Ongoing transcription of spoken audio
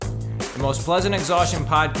Most Pleasant Exhaustion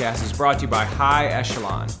podcast is brought to you by High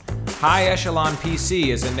Echelon. High Echelon PC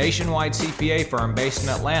is a nationwide CPA firm based in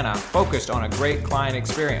Atlanta focused on a great client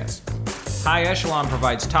experience. High Echelon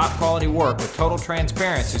provides top quality work with total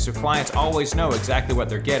transparency so clients always know exactly what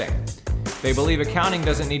they're getting. They believe accounting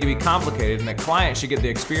doesn't need to be complicated and that clients should get the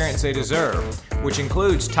experience they deserve, which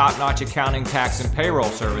includes top-notch accounting, tax, and payroll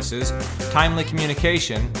services, timely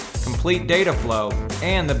communication, complete data flow,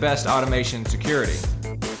 and the best automation security.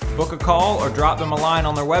 Book a call or drop them a line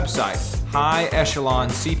on their website,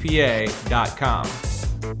 highecheloncpa.com.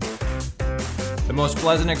 The Most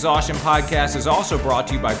Pleasant Exhaustion podcast is also brought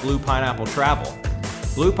to you by Blue Pineapple Travel.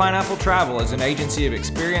 Blue Pineapple Travel is an agency of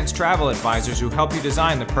experienced travel advisors who help you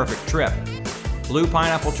design the perfect trip. Blue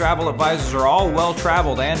Pineapple Travel advisors are all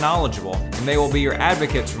well-traveled and knowledgeable, and they will be your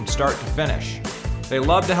advocates from start to finish. They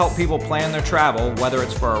love to help people plan their travel, whether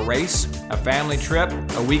it's for a race, a family trip,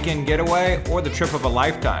 a weekend getaway, or the trip of a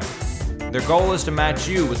lifetime. Their goal is to match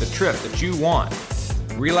you with the trip that you want.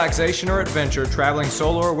 Relaxation or adventure, traveling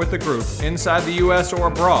solo or with a group, inside the U.S. or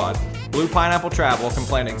abroad, Blue Pineapple Travel can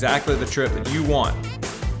plan exactly the trip that you want.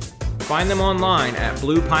 Find them online at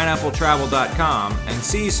bluepineappletravel.com and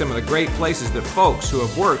see some of the great places that folks who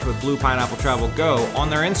have worked with Blue Pineapple Travel go on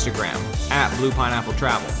their Instagram, at Blue Pineapple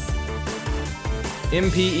Travel.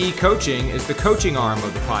 MPE Coaching is the coaching arm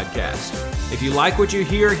of the podcast. If you like what you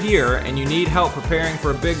hear here and you need help preparing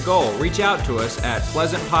for a big goal, reach out to us at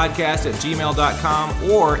pleasantpodcast@gmail.com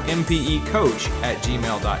or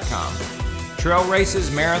mpecoach@gmail.com. Trail races,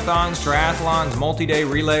 marathons, triathlons, multi-day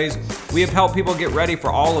relays, we have helped people get ready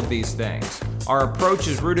for all of these things. Our approach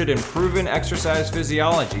is rooted in proven exercise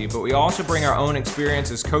physiology, but we also bring our own experience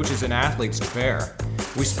as coaches and athletes to bear.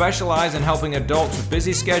 We specialize in helping adults with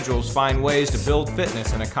busy schedules find ways to build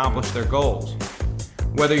fitness and accomplish their goals.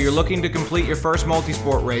 Whether you're looking to complete your first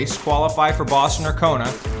multi-sport race, qualify for Boston or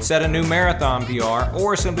Kona, set a new marathon PR,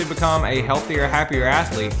 or simply become a healthier, happier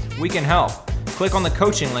athlete, we can help. Click on the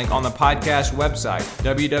coaching link on the podcast website,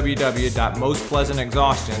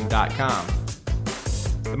 www.mostpleasantexhaustion.com.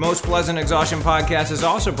 The Most Pleasant Exhaustion podcast is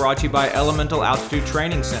also brought to you by Elemental Altitude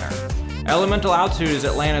Training Center. Elemental Altitude is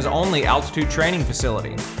Atlanta's only altitude training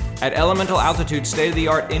facility. At Elemental Altitude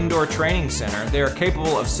state-of-the-art indoor training center, they are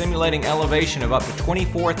capable of simulating elevation of up to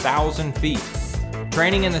 24,000 feet.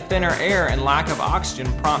 Training in the thinner air and lack of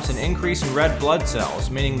oxygen prompts an increase in red blood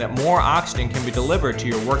cells, meaning that more oxygen can be delivered to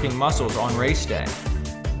your working muscles on race day.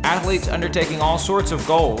 Athletes undertaking all sorts of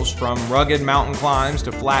goals, from rugged mountain climbs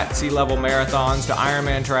to flat sea-level marathons to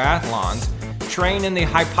Ironman triathlons, train in the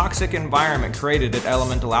hypoxic environment created at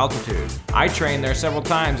Elemental Altitude. I trained there several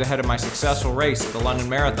times ahead of my successful race at the London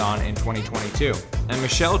Marathon in 2022. And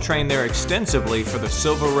Michelle trained there extensively for the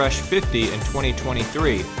Silver Rush 50 in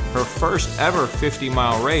 2023, her first ever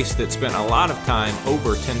 50-mile race that spent a lot of time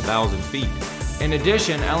over 10,000 feet. In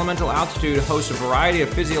addition, Elemental Altitude hosts a variety of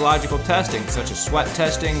physiological testing, such as sweat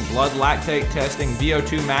testing, blood lactate testing,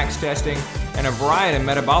 VO2 max testing, and a variety of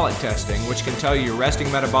metabolic testing, which can tell you your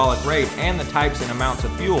resting metabolic rate and the types and amounts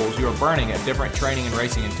of fuels you are burning at different training and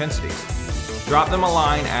racing intensities. Drop them a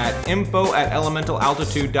line at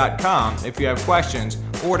info@elementalaltitude.com if you have questions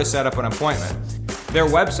or to set up an appointment. Their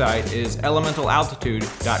website is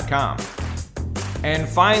elementalaltitude.com. And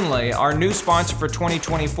finally, our new sponsor for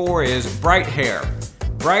 2024 is Bright Hair.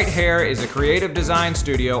 Bright Hair is a creative design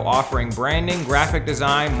studio offering branding, graphic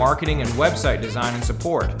design, marketing, and website design and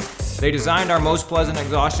support. They designed our Most Pleasant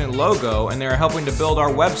Exhaustion logo, and they are helping to build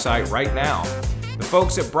our website right now. The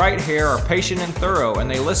folks at Bright Hair are patient and thorough, and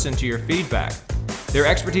they listen to your feedback. Their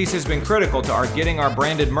expertise has been critical to our getting our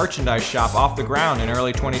branded merchandise shop off the ground in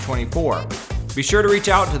early 2024. Be sure to reach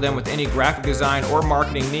out to them with any graphic design or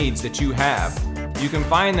marketing needs that you have. You can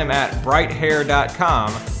find them at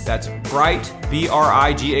brighthair.com, that's bright,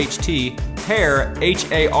 B-R-I-G-H-T, hair,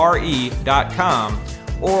 H-A-R-E.com,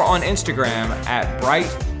 or on Instagram at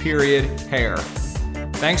bright_hair.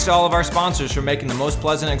 Thanks to all of our sponsors for making the Most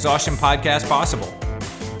Pleasant Exhaustion podcast possible.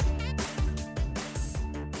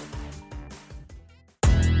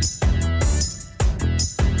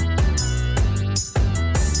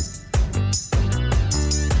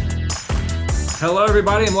 Hello,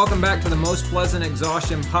 everybody, and welcome back to the Most Pleasant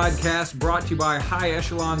Exhaustion podcast, brought to you by High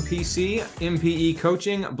Echelon PC, MPE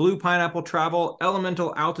Coaching, Blue Pineapple Travel,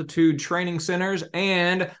 Elemental Altitude Training Centers,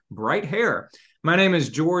 and Bright Hair. My name is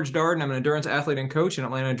George Darden. I'm an endurance athlete and coach in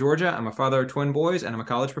Atlanta, Georgia. I'm a father of twin boys, and I'm a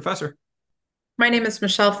college professor. My name is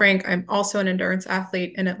Michelle Frank. I'm also an endurance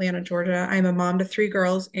athlete in Atlanta, Georgia. I'm a mom to 3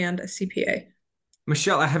 girls and a CPA.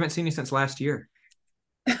 Michelle, I haven't seen you since last year.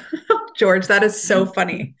 George, that is so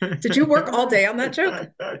funny. Did you work all day on that joke?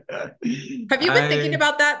 Have you been thinking I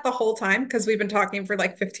about that the whole time? Because we've been talking for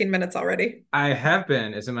like 15 minutes already. I have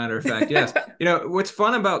been, as a matter of fact, yes. You know, what's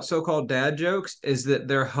fun about so-called dad jokes is that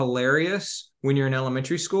they're hilarious when you're in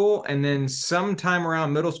elementary school, and then sometime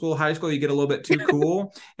around middle school, high school, you get a little bit too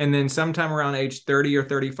cool, and then sometime around age 30 or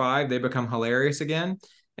 35, they become hilarious again.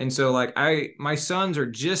 And so like my sons are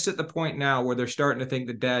just at the point now where they're starting to think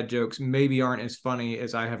that dad jokes maybe aren't as funny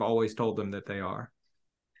as I have always told them that they are.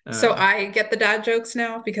 So Uh, I get the dad jokes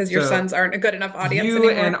now because your so sons aren't a good enough audience you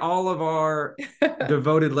and anymore. all of our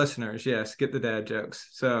devoted listeners, yes, get the dad jokes.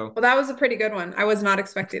 So Well, that was a pretty good one. I was not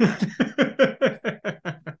expecting that.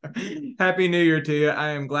 Happy New Year to you.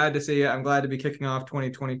 I am glad to see you. I'm glad to be kicking off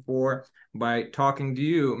 2024 by talking to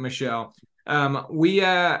you, Michelle. We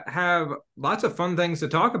have lots of fun things to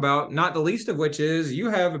talk about, not the least of which is you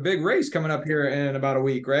have a big race coming up here in about a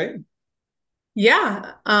week, right?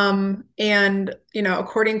 Yeah. And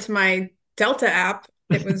according to my Delta app,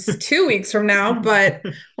 it was 2 weeks from now, but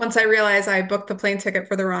once I realized I booked the plane ticket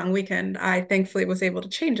for the wrong weekend, I thankfully was able to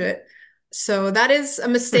change it. So that is a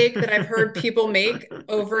mistake that I've heard people make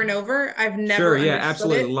over and over. I've Sure, never yeah, understood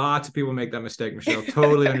absolutely. it. Lots of people make that mistake, Michelle.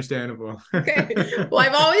 Totally understandable. Okay. Well,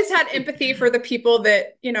 I've always had empathy for the people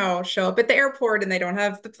that, show up at the airport and they don't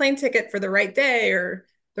have the plane ticket for the right day or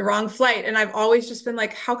the wrong flight. And I've always just been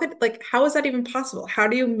like, how is that even possible? How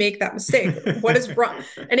do you make that mistake? What is wrong?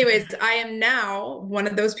 Anyways, I am now one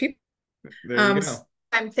of those people. There you So go.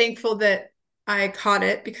 I'm thankful that I caught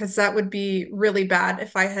it because that would be really bad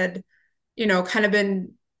if I had, kind of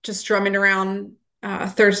been just drumming around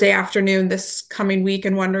Thursday afternoon this coming week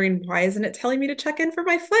and wondering why isn't it telling me to check in for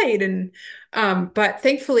my flight? And but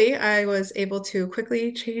thankfully I was able to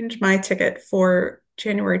quickly change my ticket for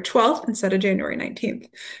January 12th instead of January 19th.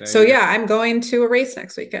 There So you go. yeah, I'm going to a race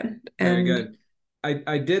next weekend. Very And good.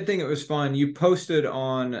 I did think it was fun. You posted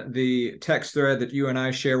on the text thread that you and I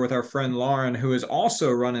share with our friend Lauren, who is also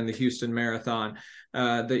running the Houston Marathon,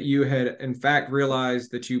 that you had in fact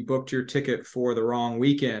realized that you booked your ticket for the wrong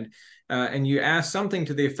weekend. And you asked something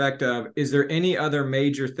to the effect of, is there any other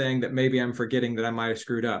major thing that maybe I'm forgetting that I might have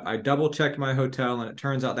screwed up? I double checked my hotel and it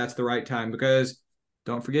turns out that's the right time because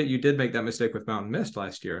don't forget you did make that mistake with Mountain Mist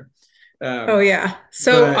last year. oh Um, yeah.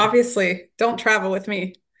 So but obviously don't travel with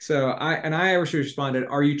me. I actually responded,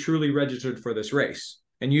 "Are you truly registered for this race?"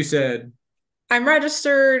 And you said, I'm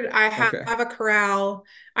registered. I "Okay, have a corral.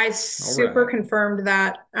 I all super right." confirmed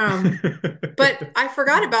that. But I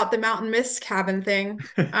forgot about the Mountain Mist cabin thing.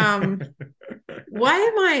 Why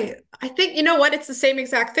am I think, you know what? It's the same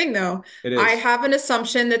exact thing though. It I is have an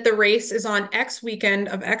assumption that the race is on X weekend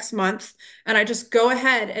of X month, and I just go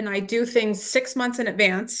ahead and I do things 6 months in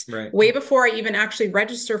advance, right, way before I even actually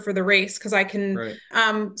register for the race, because I can, right.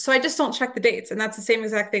 so I just don't check the dates. And that's the same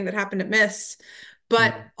exact thing that happened at Mist.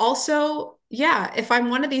 But Mm. also, yeah, if I'm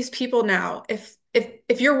one of these people now, if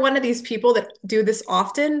you're one of these people that do this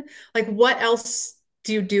often, like what else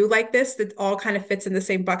do you do like this that all kind of fits in the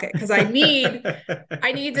same bucket? Because I need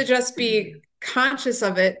to just be conscious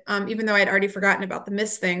of it, even though I'd already forgotten about the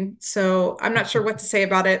Mist thing. So I'm not sure what to say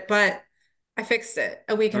about it, but I fixed it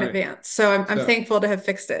a week All in right. advance. So I'm So thankful to have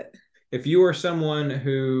fixed it. if you are someone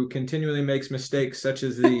who continually makes mistakes such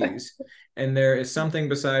as these, and there is something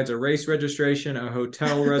besides a race registration, a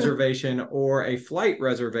hotel reservation, or a flight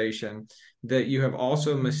reservation that you have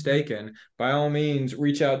also mistaken, by all means,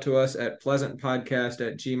 reach out to us at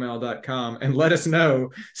pleasantpodcast@gmail.com and let us know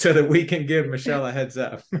so that we can give Michelle a heads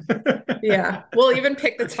up. Yeah, we'll even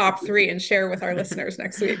pick the top three and share with our listeners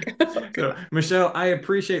next week. So, Michelle, I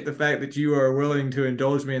appreciate the fact that you are willing to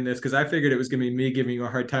indulge me in this because I figured it was going to be me giving you a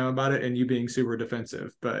hard time about it and you being super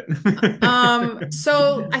defensive. But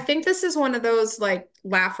So I think this is one of those like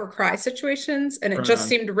laugh or cry situations, and it right just on.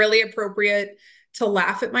 seemed really appropriate to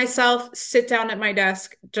laugh at myself, sit down at my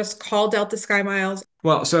desk, just call Delta Sky Miles.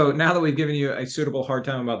 Well, so now that we've given you a suitable hard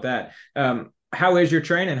time about that, how is your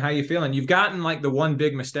training? How you feeling? You've gotten like the one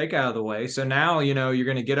big mistake out of the way. So now, you're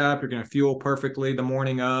going to get up, you're going to fuel perfectly the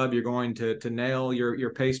morning of, you're going to nail your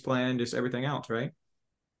pace plan, just everything else, right?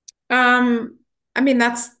 Um, I mean,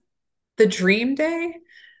 that's the dream day.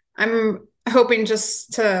 I'm hoping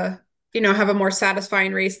just to, have a more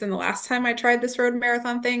satisfying race than the last time I tried this road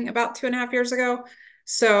marathon thing about 2.5 years ago.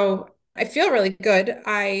 So I feel really good.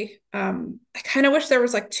 I kind of wish there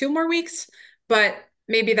was like 2 more weeks, but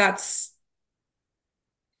maybe that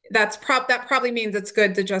probably means it's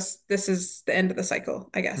good to just this is the end of the cycle,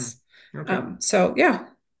 I Hmm. guess. Okay. So yeah.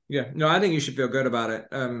 Yeah, no, I think you should feel good about it.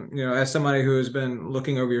 As somebody who has been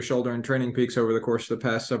looking over your shoulder and training peaks over the course of the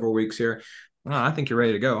past several weeks here, well, I think you're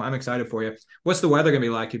ready to go. I'm excited for you. What's the weather going to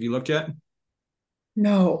be like? Have you looked yet?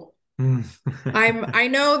 No. I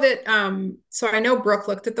know that so I know Brooke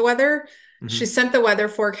looked at the weather. She Mhm. sent the weather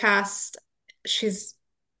forecast. She's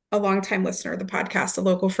a longtime listener of the podcast, a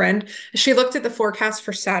local friend. She looked at the forecast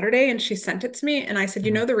for Saturday and she sent it to me and I said,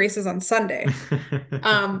 "You know the race is on Sunday."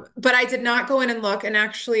 But I did not go in and look, and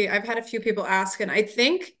actually I've had a few people ask, and I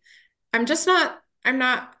think I'm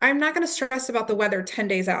not going to stress about the weather 10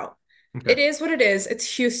 days out. Okay, It is what it is.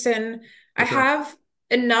 It's Houston. I for sure. have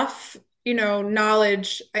enough,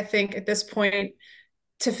 knowledge, I think, at this point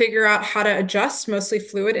to figure out how to adjust mostly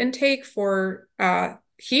fluid intake for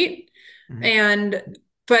heat. Mhm. And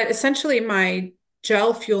but essentially my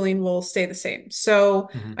gel fueling will stay the same. So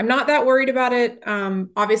Mhm. I'm not that worried about it.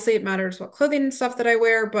 Obviously it matters what clothing and stuff that I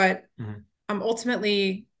wear, but Mhm. I'm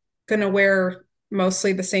ultimately gonna wear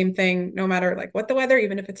mostly the same thing no matter like what the weather,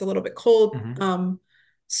 even if it's a little bit cold. Mhm.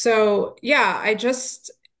 So yeah, I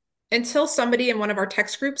just until somebody in one of our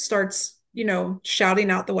text groups starts, shouting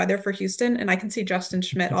out the weather for Houston, and I can see Justin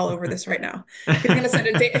Schmidt all over this right now. He's gonna send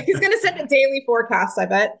a daily forecast, I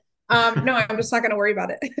bet. No, I'm just not gonna worry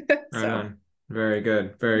about it. Right So, on. Very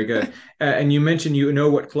good. Very good. And you mentioned you know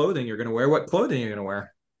what clothing you're going to wear. What clothing you're going to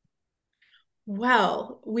wear?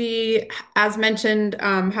 well, we, as mentioned,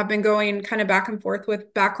 have been going kind of back and forth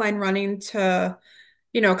with Backline Running to,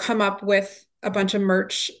 come up with a bunch of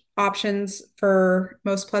merch options for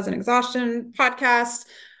Most Pleasant Exhaustion podcast,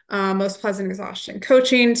 Most Pleasant Exhaustion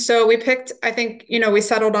coaching. So we picked, I think, we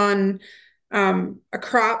settled on a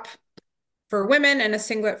crop for women and a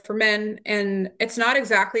singlet for men. And it's not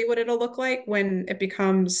exactly what it'll look like when it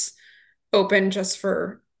becomes open just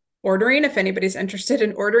for ordering, if anybody's interested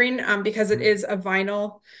in ordering, because it Mhm. is a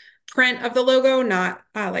vinyl print of the logo, not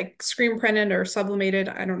like screen printed or sublimated.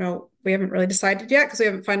 I don't know. We haven't really decided yet because we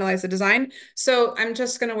haven't finalized the design. So I'm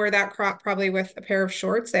just going to wear that crop probably with a pair of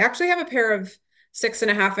shorts. They actually have a pair of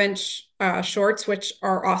 6.5 inch shorts, which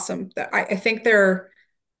are awesome. I think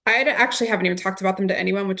I actually haven't even talked about them to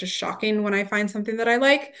anyone, which is shocking when I find something that I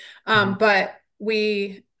like. Mhm. But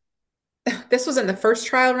this was in the first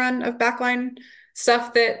trial run of Backline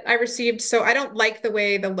stuff that I received. So I don't like the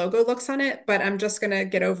way the logo looks on it, but I'm just going to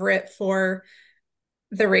get over it for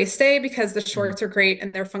the race day because the Mhm. shorts are great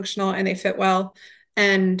and they're functional and they fit well.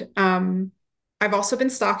 And I've also been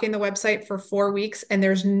stalking the website for 4 weeks and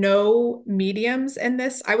there's no mediums in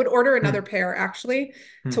this. I would order another Mhm. pair actually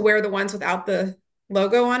to Mhm. wear the ones without the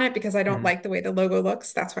logo on it because I don't Mhm. like the way the logo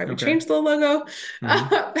looks. That's why we Okay. changed the logo.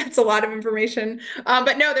 Mhm. That's a lot of information.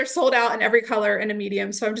 But no, they're sold out in every color and a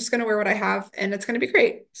medium. So I'm just going to wear what I have and it's going to be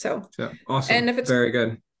great. So, So and awesome. if it's Very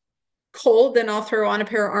good. cold, then I'll throw on a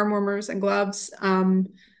pair of arm warmers and gloves.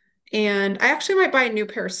 And I actually might buy a new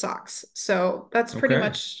pair of socks. So that's pretty Okay.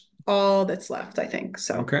 much all that's left, I think.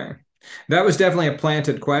 So Okay. That was definitely a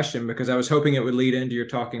planted question because I was hoping it would lead into your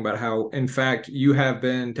talking about how, in fact, you have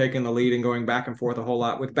been taking the lead and going back and forth a whole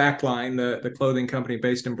lot with Backline, the clothing company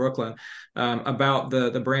based in Brooklyn, about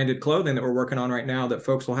the branded clothing that we're working on right now that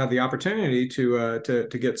folks will have the opportunity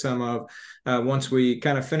to get some of once we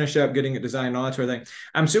kind of finish up getting it designed and all that sort of thing.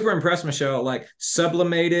 I'm super impressed, Michelle, like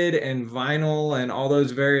sublimated and vinyl and all those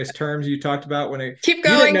various terms you talked about when it, keep you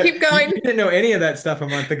didn't going, know keep you going. didn't know any of that stuff a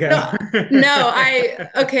month ago. No, no,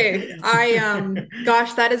 okay.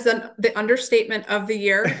 Gosh, that is the understatement of the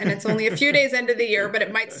year. And it's only a few days into the year, but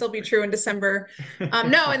it might still be true in December.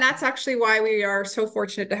 No, and that's actually why we are so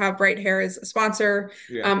fortunate to have Bright Hair as a sponsor,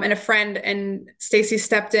 Yeah. and a friend. And Stacy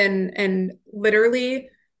stepped in and literally,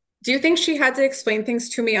 do you think she had to explain things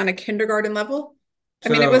to me on a kindergarten level? I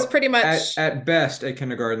mean, it was So pretty at much, best a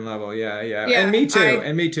kindergarten level, yeah, yeah, and yeah, me too,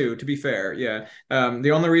 and me too. To be fair, yeah. The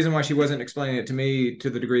only reason why she wasn't explaining it to me to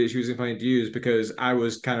the degree that she was explaining it to you is because I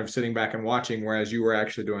was kind of sitting back and watching, whereas you were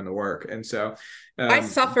actually doing the work, and so, I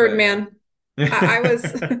suffered, but man. I was,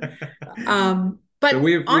 so but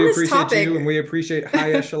we on this appreciate you, and topic, we appreciate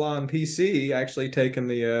High Echelon PC actually taking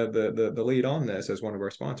the lead on this as one of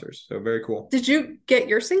our sponsors. So very cool. did you get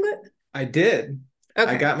your singlet? I did. I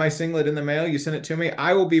Okay. got my singlet in the mail. You sent it to me.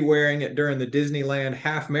 I will be wearing it during the Disneyland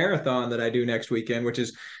half marathon that I do next weekend, which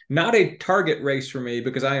is not a target race for me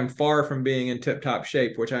because I am far from being in tip-top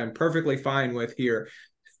shape, which I am perfectly fine with here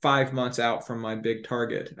 5 months out from my big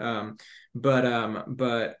target. But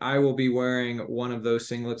I will be wearing one of those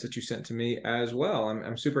singlets that you sent to me as well.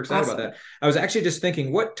 I'm super excited about Awesome. that. I was actually just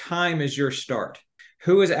thinking, what time is your start?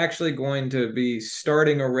 Who is actually going to be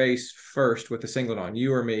starting a race first with the singlet on,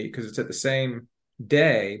 you or me? Because it's at the same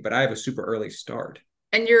day, but I have a super early start.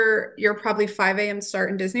 And you're probably 5 a.m.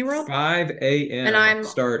 start in Disney World, 5 and a.m. I'm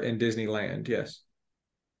start in Disneyland. Yes.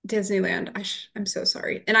 Disneyland. I'm so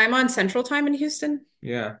sorry. And I'm on Central Time in Houston.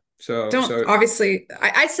 Yeah. So Don't so obviously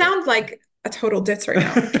I sound like a total ditz right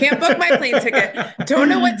now. Can't book my plane ticket. Don't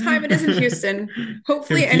know what time it is in Houston.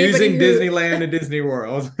 Hopefully anybody Confusing who Disneyland to Disney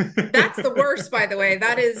World. that's the worst, by the way.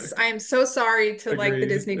 That is, I am so sorry to like the Agreed.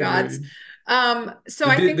 Disney gods. Agreed. So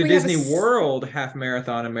I think The we have Disney World half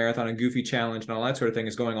marathon and marathon and Goofy challenge and all that sort of thing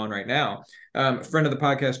is going on right now. Friend of the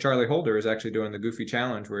podcast, Charlie Holder, is actually doing the Goofy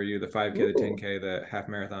challenge where you do the 5K, the 10K, the half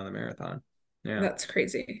marathon, the marathon. Yeah. That's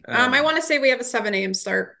crazy. I want to say we have a 7 a.m.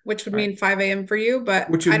 start, which would mean 5 a.m. for you, but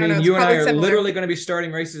which would I don't know. mean It's you and I probably are similar. literally going to be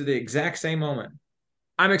starting races at the exact same moment.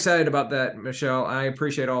 I'm excited about that, Michelle. I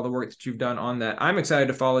appreciate all the work that you've done on that. I'm excited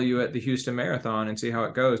to follow you at the Houston Marathon and see how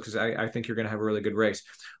it goes because I think you're going to have a really good race.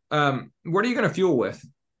 What are you going to fuel with?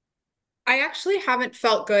 I actually haven't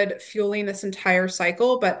felt good fueling this entire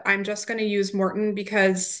cycle, but I'm just going to use Maurten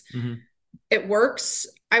because it works.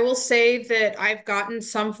 I will say that I've gotten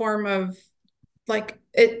some form of like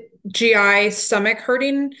GI stomach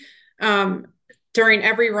hurting during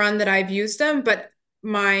every run that I've used them, but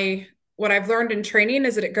what I've learned in training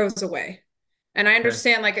is that it goes away. And I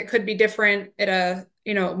understand like it could be different at a,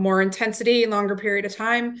 more intensity, longer period of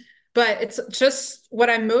time, but it's just what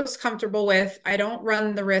I'm most comfortable with. I don't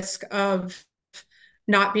run the risk of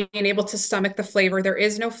not being able to stomach the flavor. There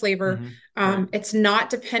is no flavor. It's not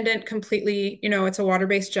dependent completely, it's a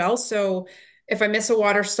water-based gel. So if I miss a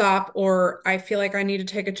water stop or I feel like I need to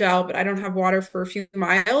take a gel, but I don't have water for a few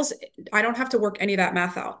miles, I don't have to work any of that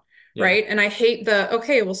math out. Yeah. Right. And I hate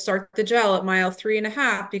okay, we'll start the gel at mile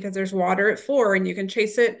 3.5 because there's water at 4 and you can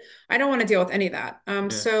chase it. I don't want to deal with any of that.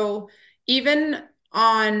 So even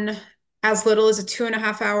on as little as a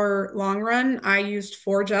 2.5 hour long run, I used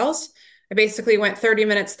 4 gels. I basically went 30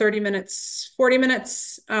 minutes, 30 minutes, 40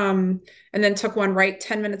 minutes, and then took one right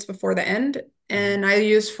 10 minutes before the end. And I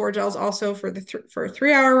used 4 gels also for for a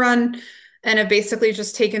 3-hour run. And I've basically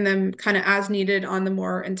just taken them kind of as needed on the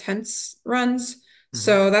more intense runs.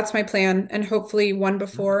 So that's my plan. And hopefully 1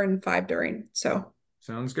 before and 5 during. So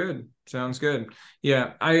sounds good. Sounds good.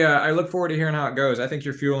 Yeah. I look forward to hearing how it goes. I think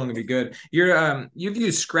your fueling will be good. You've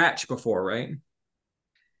used Scratch before, right?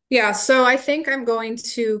 Yeah, so I think I'm going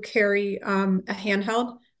to carry a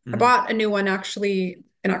handheld. I bought a new one actually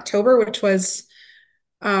in October, which was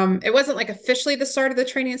it wasn't like officially the start of the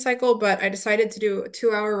training cycle, but I decided to do a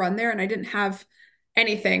 2-hour run there and I didn't have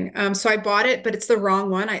anything. So I bought it, but it's the wrong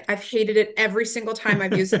one. I've hated it every single time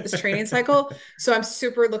I've used it this training cycle. So I'm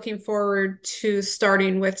super looking forward to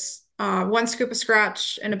starting with 1 scoop of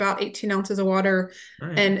Scratch and about 18 ounces of water.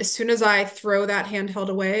 Right. And as soon as I throw that handheld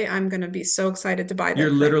away, I'm going to be so excited to buy that. You're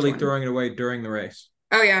literally throwing it away during the race.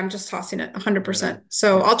 Oh yeah, I'm just tossing it 100%.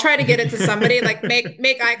 So I'll try to get it to somebody, like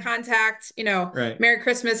make eye contact, right. Merry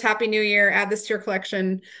Christmas, Happy New Year, add this to your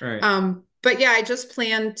collection. Right. But yeah, I just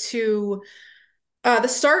plan to, the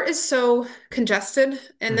start is so congested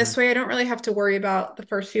and this way I don't really have to worry about the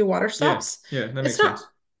first few water stops. Yeah, that makes sense.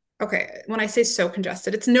 Okay, when I say so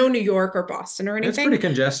congested, it's no New York or Boston or anything. It's pretty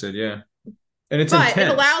congested, yeah. And it's but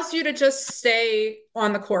intense. It allows you to just stay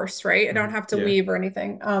on the course, right? I don't have to leave or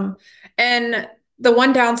anything. And the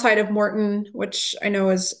one downside of Maurten, which I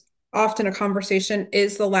know is often a conversation,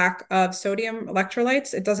 is the lack of sodium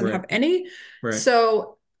electrolytes. It doesn't have any. Right.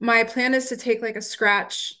 So my plan is to take like a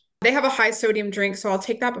Scratch. They have a high sodium drink, so I'll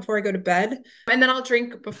take that before I go to bed. And then I'll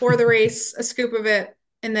drink before the race a scoop of it,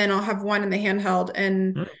 and then I'll have one in the handheld.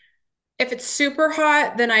 And if it's super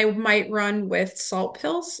hot, then I might run with salt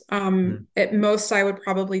pills. At most, I would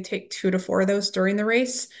probably take 2 to 4 of those during the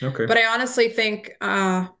race. Okay. But I honestly think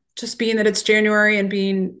just being that it's January and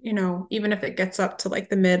being, even if it gets up to like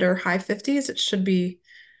the mid or high 50s, it should be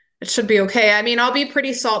okay. I mean, I'll be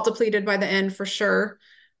pretty salt depleted by the end for sure.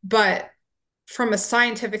 But from a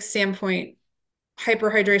scientific standpoint,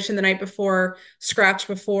 hyperhydration the night before, Scratch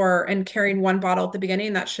before, and carrying 1 bottle at the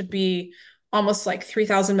beginning, that should be almost like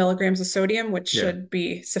 3,000 milligrams of sodium, which should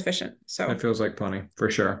be sufficient. So that feels like plenty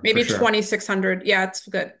for sure. Maybe 2,600. Yeah, it's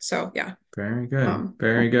good. So yeah. Very good.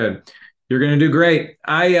 Very good. You're going to do great.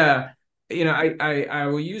 I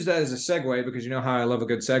will use that as a segue because you know how I love a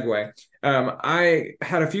good segue. I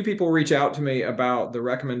had a few people reach out to me about the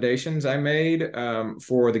recommendations I made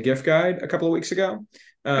for the gift guide a couple of weeks ago.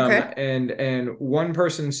 And one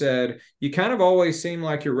person said, you kind of always seem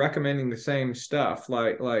like you're recommending the same stuff.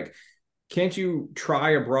 Like, can't you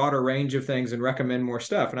try a broader range of things and recommend more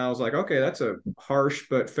stuff? And I was like, okay, that's a harsh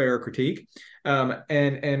but fair critique.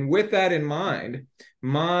 And with that in mind,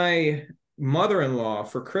 my mother-in-law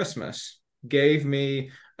for Christmas gave me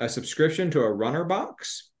a subscription to a runner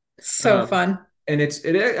box. So fun. And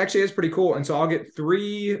it actually is pretty cool. And so I'll get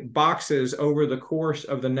 3 boxes over the course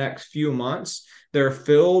of the next few months. They're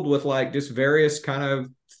filled with like just various kind of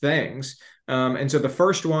things. And so the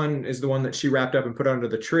first one is the one that she wrapped up and put under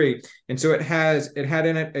the tree. And so it had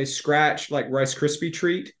in it a scratch like Rice Krispie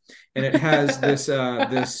treat, and it has this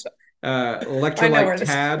I know electrolyte where this.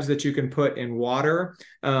 tabs that you can put in water.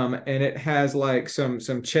 And it has like some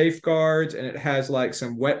chafe guards, and it has like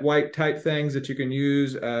some wet wipe type things that you can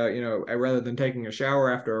use, rather than taking a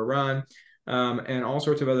shower after a run. And all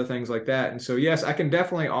sorts of other things like that. And so, yes, I can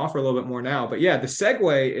definitely offer a little bit more now. But yeah, the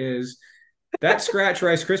segue is that scratch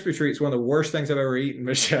Rice Krispie treat is one of the worst things I've ever eaten,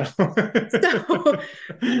 Michelle. So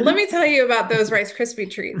let me tell you about those Rice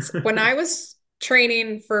Krispie treats. When I was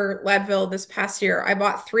training for Leadville this past year, I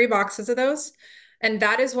bought 3 boxes of those, and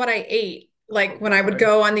that is what I ate. Like when I would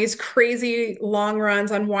go on these crazy long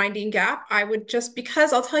runs on Winding Gap, I would just,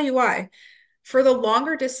 because I'll tell you why. For the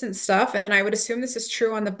longer distance stuff, and I would assume this is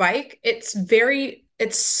true on the bike, it's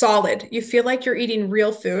solid. You feel like you're eating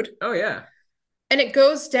real food. Oh yeah. And it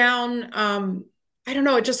goes down, I don't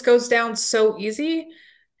know, it just goes down so easy.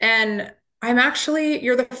 And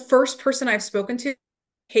you're the first person I've spoken to who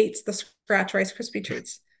hates the scratch Rice Krispie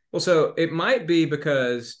treats. Well, so it might be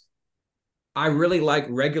because I really like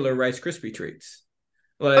regular Rice Krispie treats.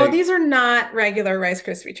 Oh, Like, these are not regular Rice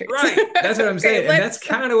Krispie treats. right. That's what I'm saying. Okay, And that's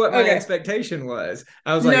kind of what my okay. expectation was.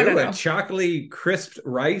 I was like, No, no, oh, a no. chocolatey crisped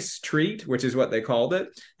rice treat, which is what they called it.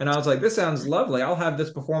 And I was like, this sounds lovely. I'll have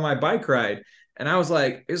this before my bike ride. And I was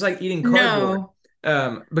like, it was like eating cardboard.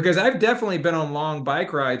 No. Because I've definitely been on long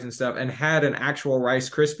bike rides and stuff and had an actual Rice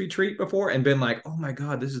Krispie treat before and been like, oh my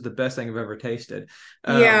God, this is the best thing I've ever tasted.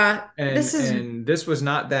 Yeah, And this was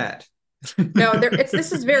not that. no,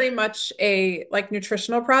 this is very much a like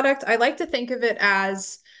nutritional product. I like to think of it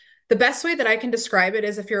as the best way that I can describe it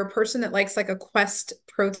is if you're a person that likes like a Quest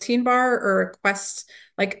protein bar or a Quest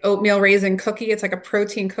like oatmeal raisin cookie, it's like a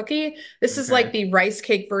protein cookie. This is like Okay. the rice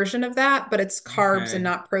cake version of that, but it's carbs and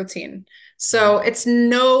Okay. not protein. So Right. it's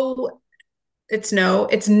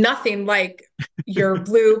nothing like your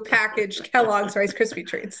blue packaged Kellogg's Rice Krispie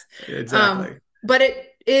treats. Exactly. But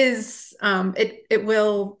it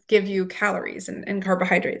will give you calories and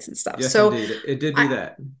carbohydrates and stuff. Yes, So indeed. It did do I,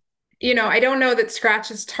 that. I don't know that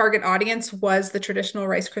Scratch's target audience was the traditional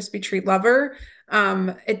Rice Krispie treat lover.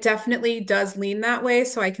 It definitely does lean that way.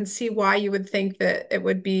 So I can see why you would think that it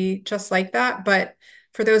would be just like that. But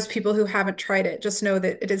for those people who haven't tried it, just know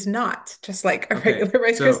that it is not just like a Okay. regular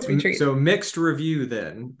Rice So Krispie treat. so mixed review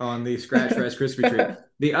then on the scratch Rice Krispie treat.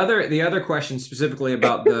 The other question specifically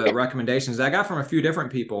about the recommendations that I got from a few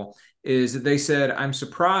different people is that they said, I'm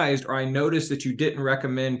surprised, or I noticed that you didn't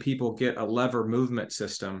recommend people get a lever movement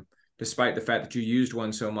system, despite the fact that you used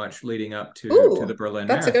one so much leading up to the Ooh, Berlin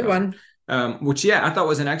that's a good Marathon. one. Which, yeah, I thought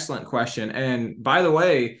was an excellent question. And by the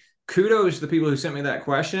way, kudos to the people who sent me that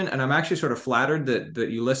question. And I'm actually sort of flattered that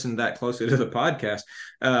you listened that closely to the podcast.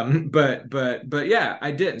 But yeah,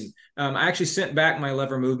 I didn't. I actually sent back my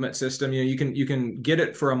lever movement system. You can get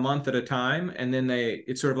it for a month at a time, and then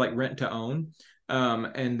it's sort of like rent to own.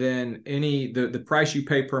 And then the price you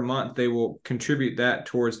pay per month, they will contribute that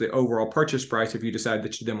towards the overall purchase price if you decide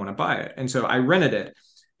that you then want to buy it. And so I rented it.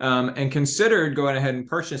 And considered going ahead and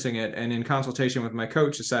purchasing it, and in consultation with my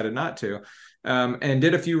coach, decided not to, and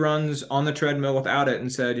did a few runs on the treadmill without it,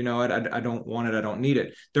 and said, you know what, I don't want it, I don't need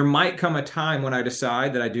it. There might come a time when I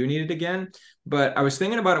decide that I do need it again, but I was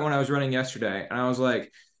thinking about it when I was running yesterday, and I was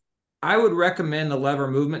like, I would recommend the lever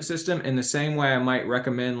movement system in the same way I might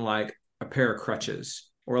recommend like a pair of crutches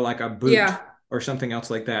or like a boot Yeah, or something else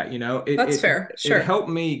like that. that's fair. It Sure. helped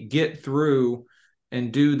me get through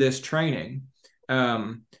and do this training.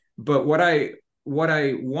 But what I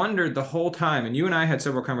wondered the whole time, and you and I had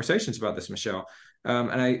several conversations about this, Michelle,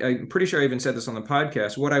 and I'm pretty sure I even said this on the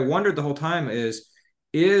podcast. What I wondered the whole time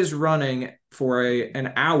is running for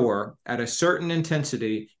an hour at a certain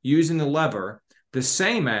intensity using the lever the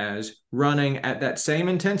same as running at that same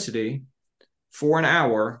intensity for an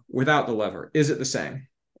hour without the lever? Is it the same?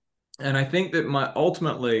 And I think that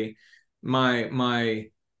my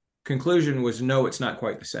conclusion was no, it's not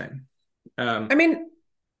quite the same. I mean,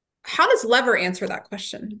 how does Lever answer that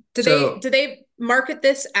question? So Do they market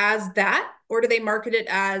this as that, or do they market it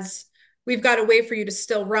as we've got a way for you to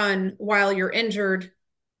still run while you're injured,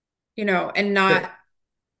 and that not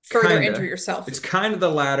further kind injure of yourself? it's kind of the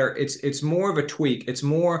latter. It's more of a tweak. It's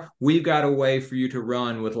more we've got a way for you to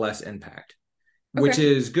run with less impact, which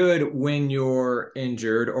Okay, is good when you're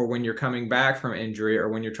injured or when you're coming back from injury or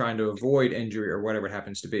when you're trying to avoid injury or whatever it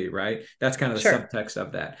happens to be, right? That's kind of the sure. subtext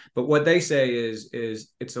of that. But what they say is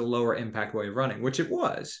it's a lower impact way of running, which it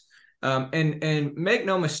was. And make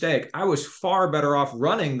no mistake, I was far better off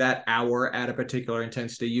running that hour at a particular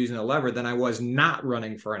intensity using a lever than I was not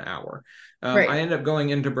running for an hour. I Right. ended up going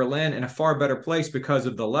into Berlin in a far better place because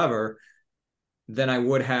of the lever than I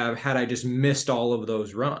would have had I just missed all of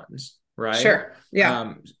those runs. Right. Sure.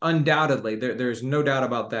 Yeah. Undoubtedly, there's no doubt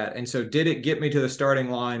about that. And so, did it get me to the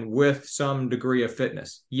starting line with some degree of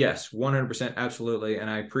fitness? Yes, 100%, absolutely. And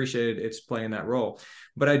I appreciated it's playing that role.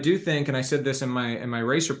 But I do think, and I said this in my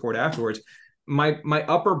race report afterwards, my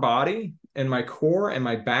upper body and my core and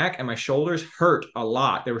my back and my shoulders hurt a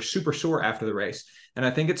lot. They were super sore after the race, and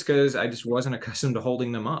I think it's because I just wasn't accustomed to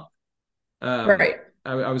holding them up. Um, Right.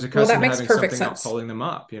 I was Well, accustomed that to makes having perfect something else sense. holding them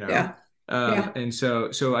up, you know. Yeah. Yeah. And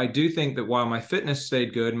so I do think that while my fitness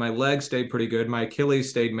stayed good, my legs stayed pretty good, my Achilles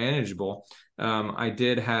stayed manageable. I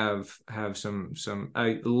did have some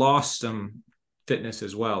I lost some fitness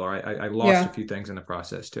as well, or I lost a Yeah. few things in the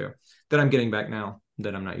process too that I'm getting back now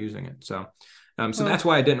that I'm not using it. So that's Well,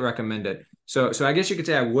 why I didn't recommend it. So I guess you could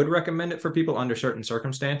say I would recommend it for people under certain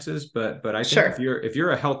circumstances, but I think sure. if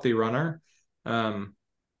you're a healthy runner, um,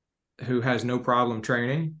 who has no problem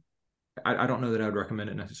training, I don't know that I would recommend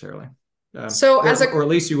it necessarily. So as Or a at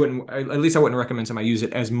least you wouldn't. At least I wouldn't recommend somebody use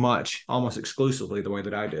it as much, almost exclusively, the way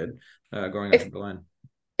that I did going up if to Berlin.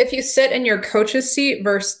 if you sit in your coach's seat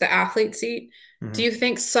versus the athlete seat, do Mm-hmm. you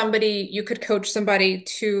think you could coach somebody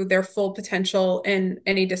to their full potential in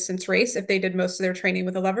any distance race if they did most of their training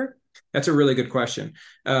with a lever? That's a really good question.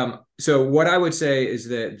 So what I would say is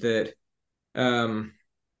that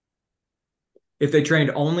if they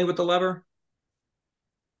trained only with the lever,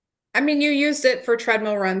 I mean, you used it for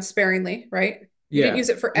treadmill runs sparingly, right? You didn't yeah, use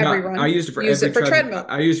it for every not I run. used it for You used every it for treadmill. treadmill,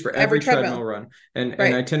 I used it for every every treadmill treadmill, run, and I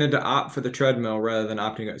right? tended to opt for the treadmill rather than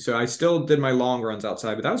opting it. So I still did my long runs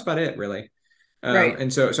outside, but that was about it, really. Right.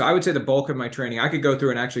 And so I would say the bulk of my training, I could go through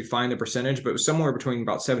and actually find the percentage, but it was somewhere between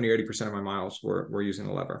about 70 or 80% of my miles were using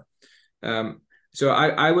the lever. Um, so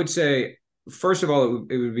I would say, first of all,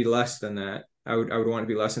 it would be less than that. I would want to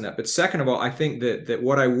be less than that. But second of all, I think that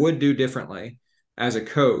what I would do differently as a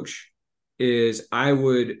coach is I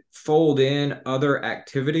would fold in other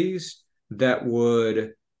activities that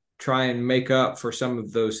would try and make up for some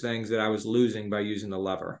of those things that I was losing by using the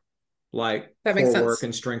lever, like That makes core work sense.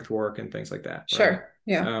 and strength work and things like that, right? Sure.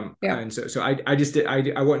 Yeah. Yeah. And so I just did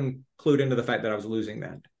I wouldn't clued into the fact that I was losing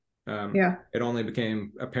that. Yeah. It only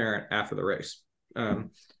became apparent after the race. And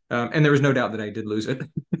there was no doubt that I did lose it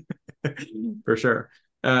for sure.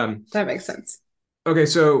 Um, That makes sense. okay,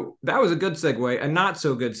 so that was a good segue, a not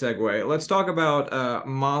so good segue. Let's talk about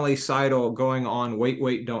Molly Seidel going on Wait,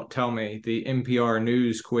 Wait, Don't Tell Me, the NPR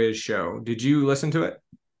news quiz show. Did you listen to it?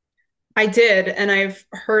 I did, and I've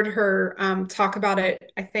heard her talk about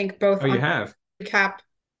it, I think both Oh, you on have? recap.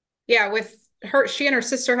 Yeah, with her, she and her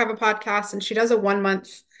sister have a podcast, and she does a 1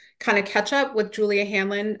 month kind of catch up with Julia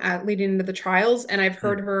Hanlon leading into the trials. And I've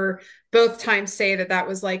heard Hmm, her both times say that that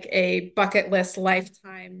was like a bucket list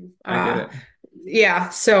lifetime. I get it. Yeah,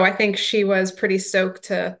 so I think she was pretty stoked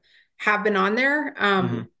to have been on there.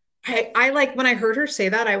 Hmm. I like when I heard her say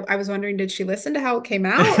that, I was wondering, did she listen to how it came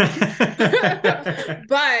out?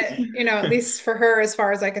 But, at least for her, as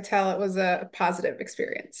far as I could tell, it was a positive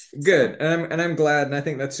experience. Good, So, and I'm glad, and I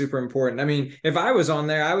think that's super important. I mean, if I was on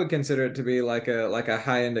there, I would consider it to be like a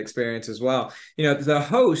high end experience as well. The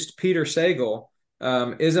host Peter Sagal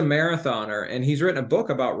is a marathoner, and he's written a book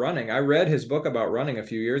about running. I read his book about running a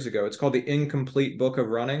few years ago. It's called The Incomplete Book of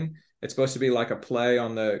Running. It's supposed to be like a play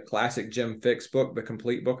on the classic Jim Fixx book, The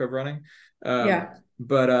Complete Book of Running. Um, yeah.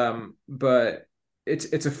 but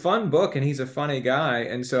it's a fun book, and he's a funny guy,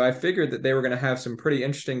 and so I figured that they were going to have some pretty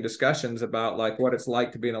interesting discussions about like what it's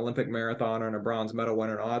like to be an Olympic marathoner and a bronze medal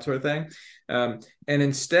winner and all that sort of thing. And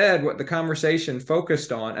instead, what the conversation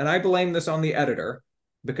focused on, and I blame this on the editor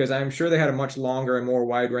because I'm sure they had a much longer and more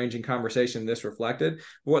wide-ranging conversation this reflected.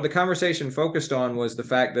 What the conversation focused on was the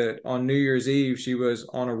fact that on New Year's Eve she was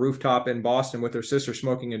on a rooftop in Boston with her sister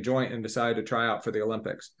smoking a joint and decided to try out for the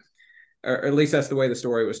Olympics, or at least that's the way the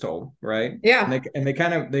story was told, right? Yeah. And they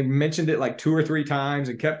kind of they mentioned it like two or three times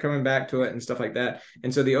and kept coming back to it and stuff like that.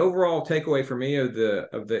 And so the overall takeaway for me of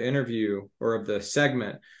the interview or of the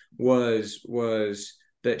segment was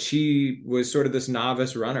that she was sort of this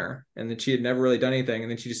novice runner and that she had never really done anything,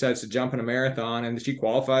 and then she decides to jump in a marathon and she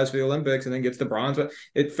qualifies for the Olympics and then gets the bronze. But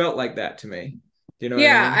it felt like that to me. Do you know what I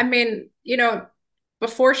Yeah. I mean? mean,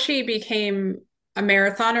 before she became a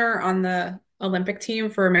marathoner on the Olympic team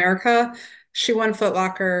for America, she won Foot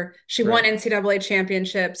Locker. She won Right. NCAA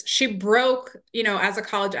championships. She broke, as a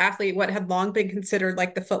college athlete, what had long been considered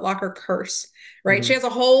like the Foot Locker curse, right? She Mm-hmm.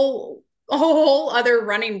 has a a whole other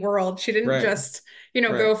running world. She didn't Right. just, Right.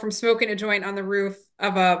 go from smoking a joint on the roof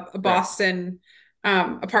of a Right. Boston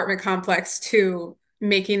apartment complex to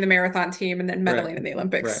making the marathon team and then Right. medaling in the Right.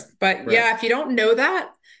 Olympics. But Right. yeah, if you don't know that,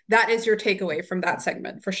 that is your takeaway from that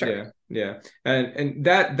segment for sure. Yeah, yeah, and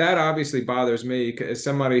that obviously bothers me as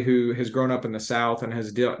somebody who has grown up in the South and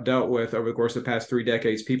has dealt with over the course of the past 3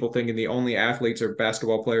 decades people thinking the only athletes are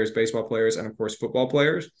basketball players, baseball players, and of course football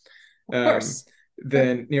players. Of Um, course. Yep.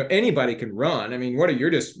 then anybody can run. I mean, what are you're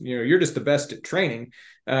just the best at training.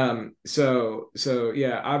 So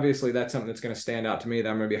yeah, obviously that's something that's going to stand out to me that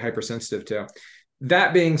I'm going to be hypersensitive to.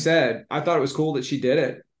 That being said, I thought it was cool that she did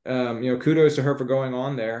it. Kudos to her for going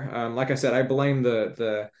on there. Like I said, I blame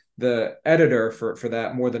the editor for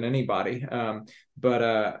that more than anybody.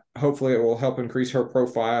 But hopefully it will help increase her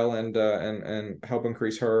profile and help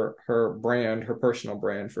increase her brand, her personal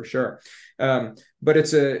brand for sure. But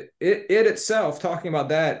it itself, talking about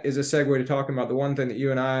that is a segue to talking about the one thing that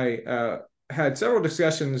you and I had several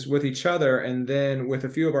discussions with each other and then with a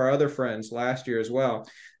few of our other friends last year as well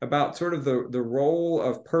about sort of the role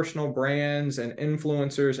of personal brands and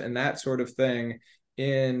influencers and that sort of thing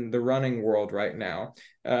in the running world right now.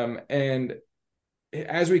 And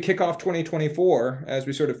as we kick off 2024, as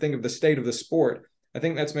we sort of think of the state of the sport, I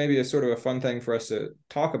think that's maybe a sort of a fun thing for us to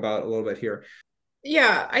talk about a little bit here.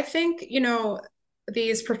 Yeah, I think,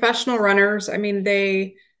 these professional runners, I mean,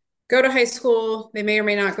 they go to high school, they may or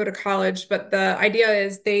may not go to college, but the idea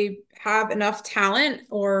is they have enough talent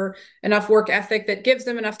or enough work ethic that gives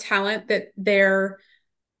them enough talent that they're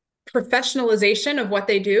professionalization of what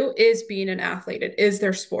they do is being an athlete. It is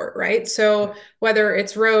their sport, right? So whether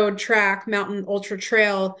it's road, track, mountain, ultra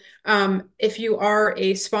trail, if you are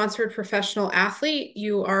a sponsored professional athlete,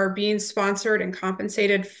 you are being sponsored and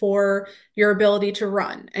compensated for your ability to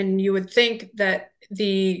run. And you would think that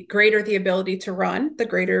the greater the ability to run, the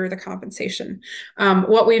greater the compensation.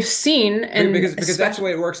 What we've seen, and Because that's the especially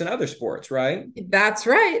way it works in other sports, right? that's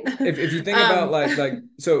right. If you think about um,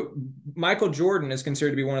 so Michael Jordan is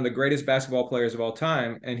considered to be one of the greatest basketball players of all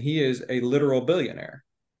time, and he is a literal billionaire,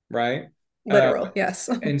 right? literal, yes.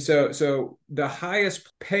 And so the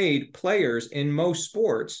highest paid players in most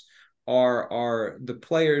sports are the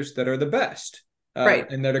players that are the best. Right,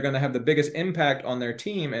 And that are going to have the biggest impact on their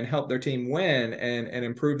team and help their team win and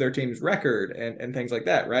improve their team's record and things like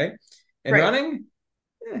that, right? And right. running,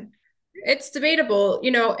 eh, It's debatable,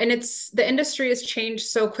 and the industry has changed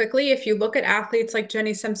so quickly. If you look at athletes like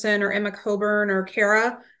Jenny Simpson or Emma Coburn or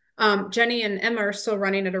Kara, Jenny and Emma are still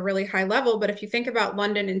running at a really high level. But if you think about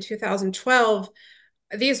London in 2012,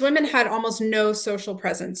 these women had almost no social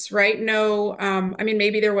presence, right? No, I mean,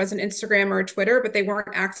 maybe there was an Instagram or a Twitter, but they weren't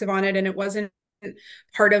active on it and it wasn't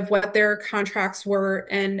part of what their contracts were.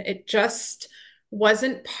 And it just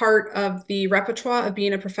wasn't part of the repertoire of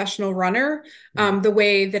being a professional runner, the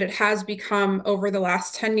way that it has become over the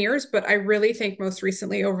last 10 years. But I really think most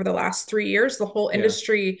recently, over the last 3 years, the whole yeah,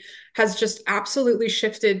 industry has just absolutely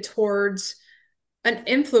shifted towards an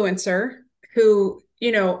influencer who,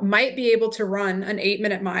 might be able to run an 8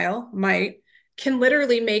 minute mile, can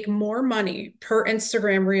literally make more money per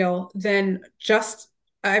Instagram reel than just,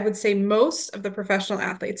 I would say, most of the professional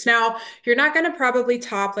athletes. Now, you're not going to probably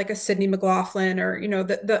top like a Sydney McLaughlin or,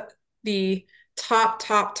 the top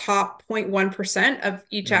 0.1% of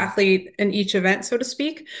each mm, athlete in each event, so to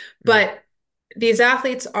speak. mm, But these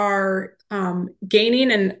athletes are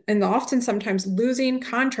gaining and often sometimes losing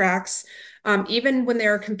contracts, even when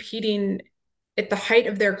they're competing at the height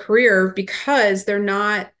of their career because they're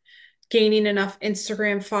not gaining enough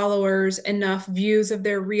Instagram followers, enough views of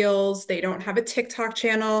their reels. They don't have a TikTok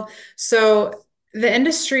channel. So the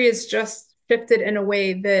industry is just shifted in a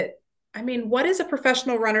way that, I mean, what is a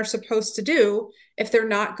professional runner supposed to do if they're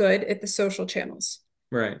not good at the social channels?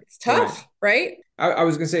 right, It's right. tough, right? I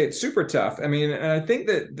was going to say it's super tough. I mean, and I think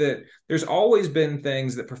that there's always been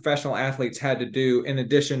things that professional athletes had to do in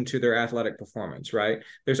addition to their athletic performance, right?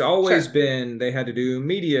 There's always Sure. been they had to do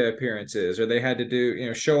media appearances or they had to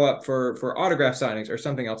do, show up for autograph signings or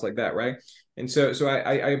something else like that, right? And so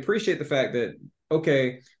I appreciate the fact that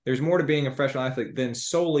okay, there's more to being a professional athlete than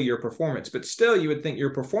solely your performance, but still you would think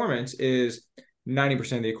your performance is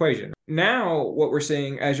 90% of the equation. Now, what we're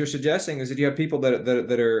seeing, as you're suggesting, is that you have people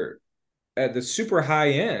that are at the super high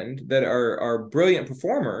end that are brilliant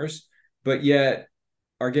performers, but yet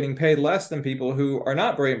are getting paid less than people who are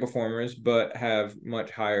not brilliant performers but have much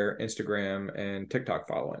higher Instagram and TikTok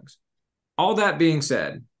followings. All that being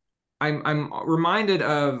said, I'm reminded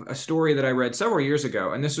of a story that I read several years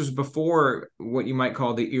ago, and this was before what you might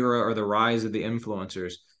call the era or the rise of the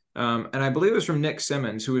influencers. And I believe it was from Nick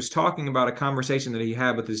Simmons, who was talking about a conversation that he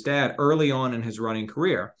had with his dad early on in his running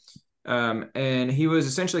career. And he was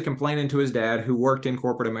essentially complaining to his dad, who worked in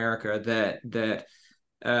corporate America, that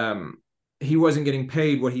he wasn't getting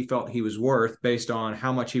paid what he felt he was worth based on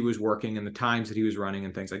how much he was working and the times that he was running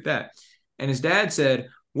and things like that. And his dad said,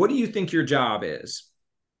 "What do you think your job is?"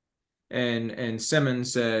 And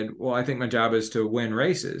Simmons said, "Well, I think my job is to win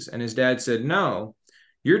races." And his dad said, "No,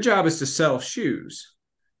 your job is to sell shoes.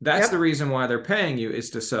 That's the Yep. reason why they're paying you, is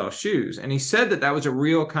to sell shoes." And he said that that was a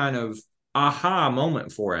real kind of aha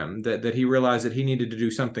moment for him, that he realized that he needed to do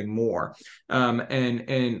something more.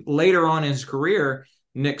 And later on in his career,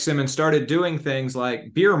 Nick Simmons started doing things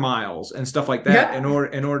like beer miles and stuff like that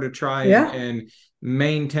Yep. in order to try Yeah. and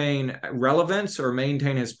maintain relevance or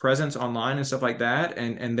maintain his presence online and stuff like that,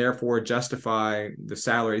 and therefore justify the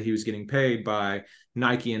salary he was getting paid by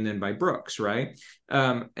Nike and then by Brooks, right?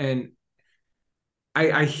 And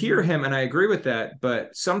I hear him and I agree with that,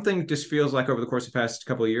 but something just feels like over the course of the past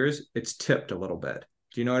couple of years, it's tipped a little bit.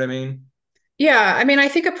 Do you know what I mean? Yeah, I mean, I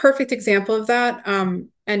think a perfect example of that,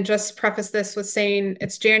 and just preface this with saying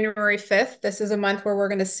it's January 5th. This is a month where we're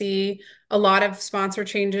going to see a lot of sponsor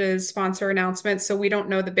changes, sponsor announcements. So we don't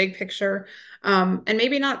know the big picture. And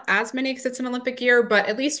maybe not as many because it's an Olympic year, but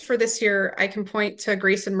at least for this year, I can point to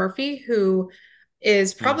Grayson Murphy, who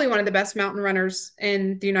is Yeah. probably one of the best mountain runners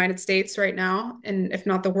in the United States right now, and if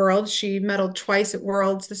not the world. She medaled twice at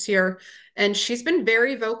Worlds this year. And she's been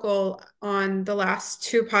very vocal on the last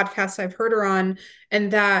two podcasts I've heard her on,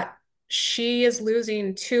 and that she is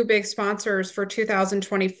losing two big sponsors for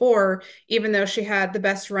 2024, even though she had the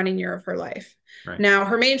best running year of her life. Right. Now,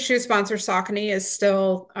 her main shoe sponsor, Saucony, is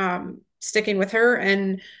still sticking with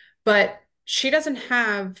her, but she doesn't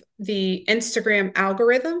have the Instagram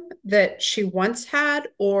algorithm that she once had,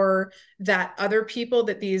 or that other people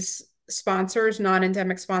that these sponsors,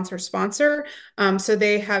 non-endemic sponsor. So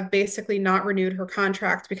they have basically not renewed her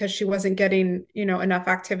contract because she wasn't getting, enough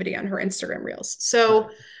activity on her Instagram reels. Right. So,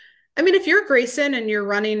 I mean, if you're Grayson and you're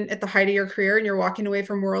running at the height of your career and you're walking away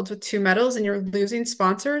from Worlds with two medals and you're losing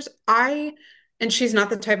sponsors, and she's not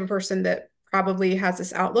the type of person that probably has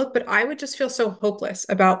this outlook, but I would just feel so hopeless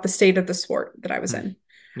about the state of the sport that I was Hmm. in,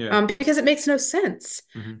 Yeah. because it makes no sense.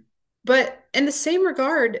 Hmm. But in the same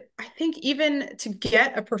regard, I think even to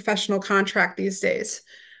get a professional contract these days,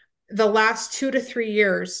 the last 2 to 3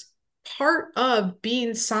 years, part of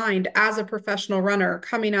being signed as a professional runner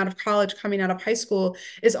coming out of college, coming out of high school,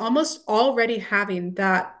 is almost already having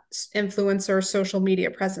that influencer social media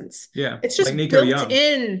presence. Yeah. It's Like just Nico built Young.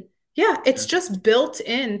 in. Yeah, it's Yeah. just built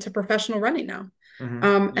into professional running now.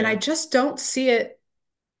 And I Yeah. just don't see it.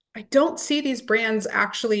 I don't see these brands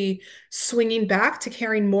actually swinging back to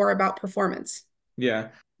caring more about performance. Yeah.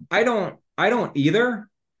 I don't either.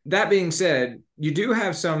 That being said, you do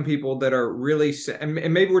have some people that are really, and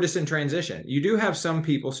maybe we're just in transition. You do have some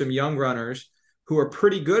people, some young runners who are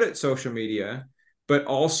pretty good at social media, but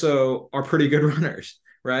also are pretty good runners,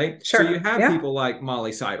 right? So you Sure. have Yeah. people like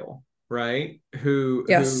Molly Seidel, right? Who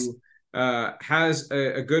Yes. who has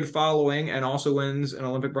a good following and also wins an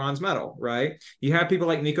Olympic bronze medal, right? You have people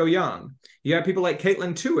like Nico Young. You have people like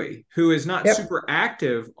Caitlin Tui, who is not Yep. super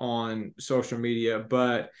active on social media,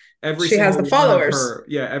 but She has the followers.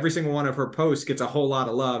 every single one of her posts gets a whole lot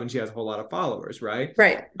of love, and she has a whole lot of followers, right?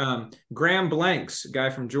 Right. Graham Blanks, guy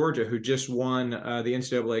from Georgia who just won the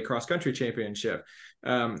NCAA cross country championship.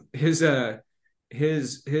 His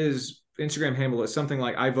Instagram handle is something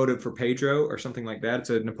like "I voted for Pedro" or something like that. It's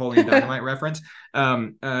a Napoleon Dynamite reference.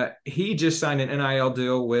 He just signed an NIL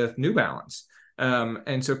deal with New Balance.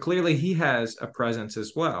 And so clearly he has a presence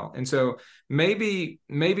as well. And so maybe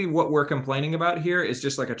what we're complaining about here is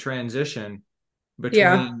just like a transition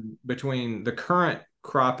Yeah. between the current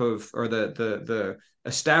crop of, or the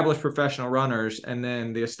established professional runners and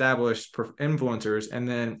then the established influencers, and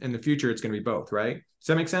then in the future it's going to be both, right? Does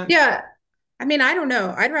that make sense? Yeah. I mean, I don't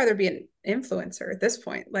know. I'd rather be an influencer at this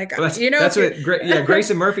point. Like, Well, if that's you're what yeah,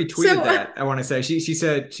 Grayson Murphy tweeted so that. I want to say she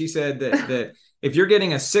said that if you're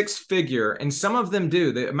getting a six figure, and some of them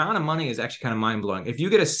do, the amount of money is actually kind of mind blowing. If you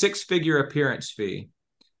get a six-figure appearance fee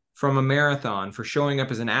from a marathon for showing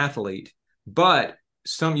up as an athlete, but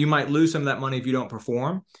you might lose some of that money if you don't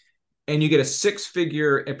perform, and you get a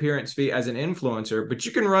six-figure appearance fee as an influencer, but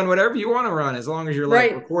you can run whatever you want to run as long as you're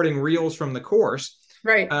like right, recording reels from the course.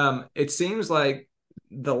 right. It seems like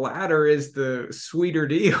the latter is the sweeter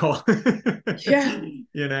deal. Yeah.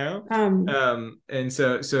 you know Um, and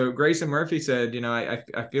so Grayson Murphy said,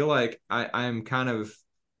 I feel like I'm kind of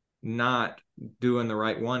not doing the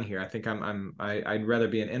right one here. I think I'd rather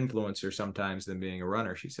be an influencer sometimes than being a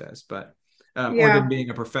runner, she says, but or than yeah. being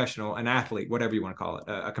a professional, an athlete, whatever you want to call it,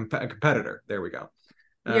 a competitor. There we go.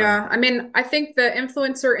 Yeah, I mean, I think the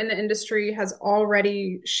influencer in the industry has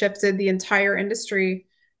already shifted the entire industry.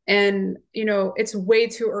 And, it's way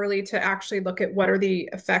too early to actually look at what are the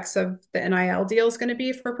effects of the NIL deal is going to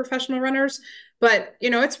be for professional runners. But,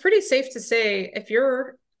 it's pretty safe to say if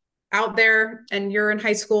you're out there and you're in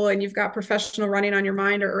high school and you've got professional running on your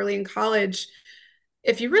mind or early in college,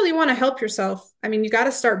 if you really want to help yourself, I mean, you got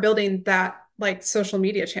to start building that like social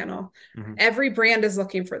media channel. Mhm. Every brand is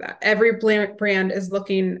looking for that. Every brand is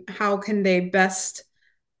looking how can they best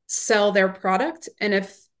sell their product. And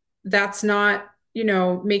if that's not,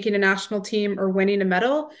 making a national team or winning a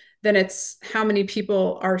medal, then it's how many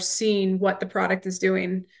people are seeing what the product is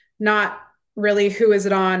doing, not really who is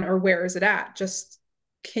it on or where is it at. Just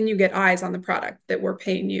can you get eyes on the product that we're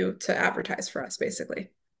paying you to advertise for us,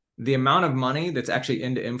 basically? The amount of money that's actually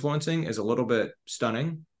into influencing is a little bit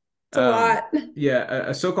stunning. It's a lot. Yeah,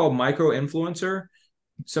 a so-called micro influencer,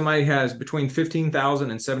 somebody has between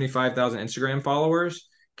 15,000 and 75,000 Instagram followers,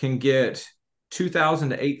 can get $2,000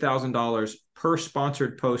 to $8,000 per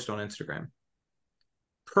sponsored post on Instagram.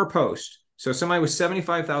 Per post. So somebody with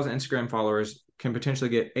 75,000 Instagram followers can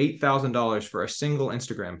potentially get $8,000 for a single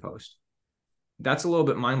Instagram post. That's a little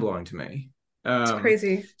bit mind-blowing to me. It's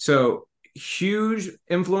crazy. So huge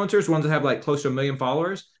influencers, ones that have like close to 1 million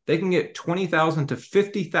followers, they can get $20,000 to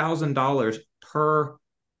 $50,000 per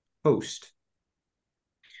post.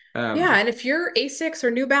 Yeah, and if you're Asics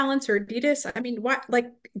or New Balance or Adidas, I mean, what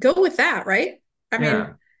like go with that, right? I Yeah.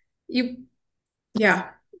 mean, you yeah,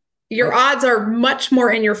 your I, odds are much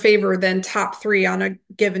more in your favor than top three on a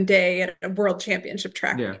given day at a world championship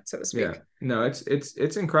track yeah. meet, so to Yeah. speak. No,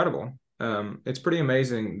 it's incredible. It's pretty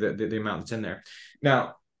amazing the amount that's in there.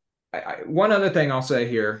 Now, one other thing I'll say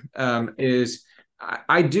here is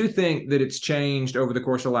I do think that it's changed over the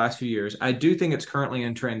course of the last few years. I do think it's currently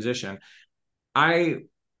in transition. I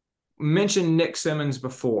mentioned Nick Symmonds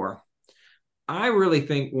before. I really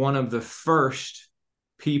think one of the first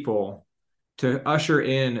people to usher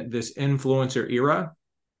in this influencer era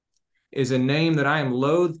is a name that I am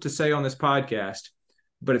loath to say on this podcast,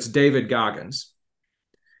 but it's David Goggins.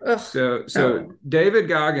 Ugh, So no. David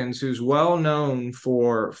Goggins, who's well known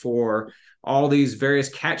for all these various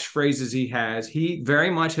catchphrases he very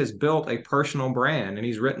much has built a personal brand, and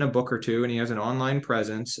he's written a book or two, and he has an online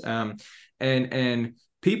presence, and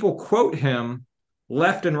people quote him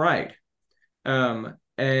left and right,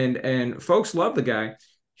 and folks love the guy.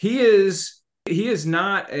 He is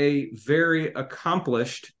not a very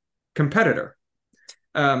accomplished competitor.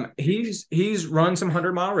 He's run some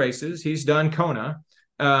 100-mile races. He's done Kona,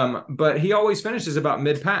 but he always finishes about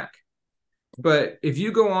mid-pack. But if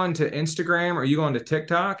you go on to Instagram or you go on to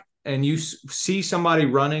TikTok and you see somebody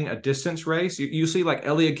running a distance race, you see like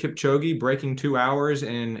Eliud Kipchoge breaking 2 hours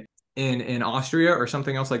in Austria or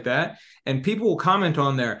something else like that, and people will comment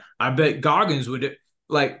on there. I bet Goggins would,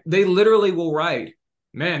 like, they literally will write,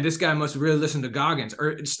 "Man, this guy must really listen to Goggins,"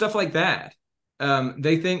 or stuff like that.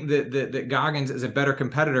 They think that Goggins is a better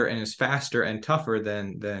competitor and is faster and tougher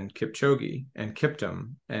than Kipchoge and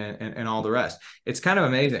Kiptum and all the rest. It's kind of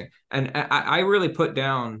amazing, and I really put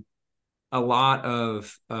down a lot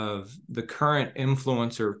of the current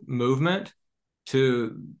influencer movement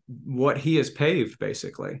to what he has paved.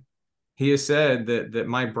 Basically, he has said that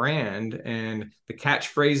my brand and the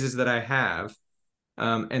catchphrases that I have,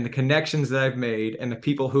 and the connections that I've made and the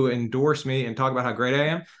people who endorse me and talk about how great I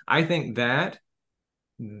am, I think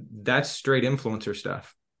that's straight influencer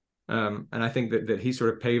stuff. And I think that he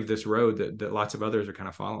sort of paved this road that lots of others are kind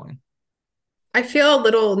of following. I feel a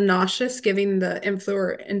little nauseous giving the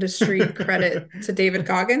influencer industry credit to David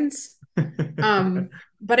Goggins.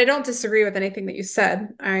 But I don't disagree with anything that you said.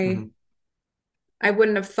 I Mhm. I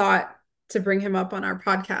wouldn't have thought to bring him up on our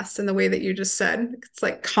podcast in the way that you just said. It's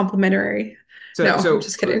like complimentary. No, I'm So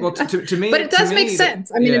just well, kidding. to But me, it does make that,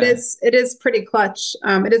 sense. I mean, it yeah, is pretty clutch.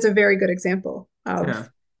 It is a very good example yeah. of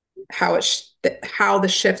how the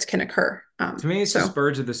shift can occur. To me, it's just So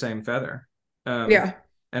birds of the same feather. Um, yeah,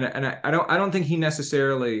 and I don't think he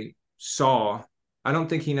necessarily saw. I don't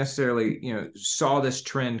think he necessarily saw this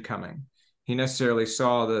trend coming. He necessarily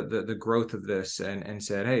saw the growth of this and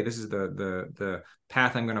said, "Hey, this is the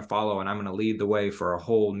path I'm going to follow, and I'm going to lead the way for a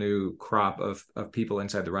whole new crop of people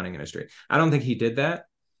inside the running industry." I don't think he did that,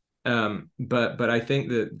 but I think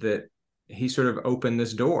that he sort of opened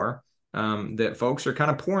this door that folks are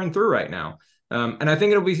kind of pouring through right now. And I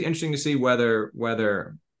think it'll be interesting to see whether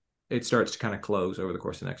it starts to kind of close over the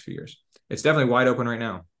course of the next few years. It's definitely wide open right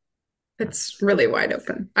now. it's really wide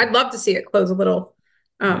open. I'd love to see it close a little.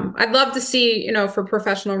 Yeah. I'd love to see, for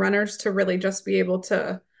professional runners to really just be able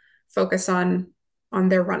to focus on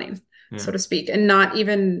their running, Yeah. so to speak, and not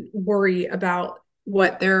even worry about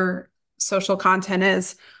what their social content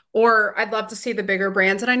is. Or I'd love to see the bigger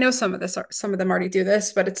brands, and I know some of them already do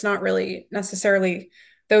this, but it's not really necessarily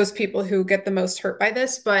those people who get the most hurt by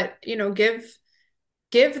this. But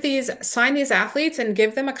sign these athletes and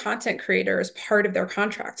give them a content creator as part of their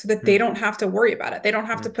contract so that they don't have to worry about it. They don't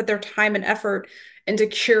have to put their time and effort into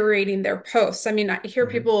curating their posts. I mean, I hear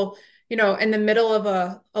people, in the middle of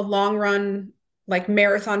a long run, like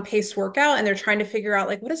marathon paced workout, and they're trying to figure out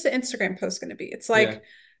like, what is the Instagram post going to be? It's like,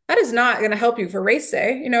 that is not going to help you for race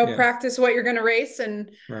day, practice what you're going to race.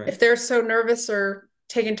 And if they're so nervous or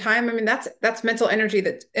taking time, I mean, that's mental energy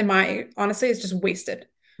that honestly is just wasted.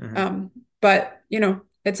 But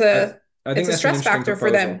it's a stress factor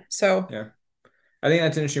for them. So yeah, I think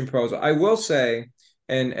that's an interesting proposal. I will say,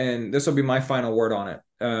 and this will be my final word on it,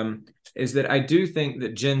 is that I do think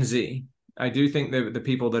that Gen Z, I do think that the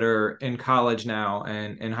people that are in college now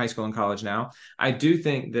and in high school and college now, I do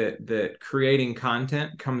think that creating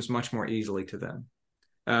content comes much more easily to them.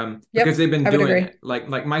 Because they've been doing it.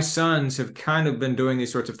 Like my sons have kind of been doing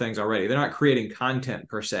these sorts of things already. They're not creating content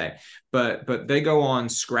per se, but they go on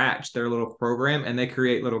Scratch, their little program, and they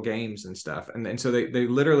create little games and stuff. And so they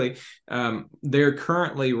literally, they're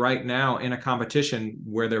currently right now in a competition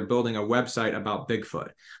where they're building a website about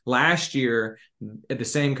Bigfoot. Last year at the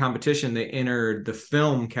same competition, they entered the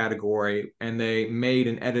film category and they made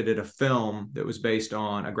and edited a film that was based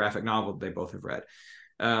on a graphic novel that they both have read.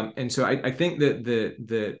 And so I think that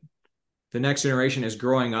the next generation is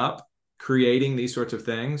growing up creating these sorts of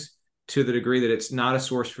things to the degree that it's not a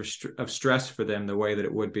source of stress for them the way that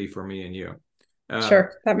it would be for me and you.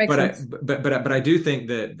 Sure, that makes sense. But I do think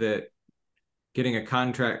that getting a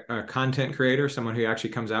content creator, someone who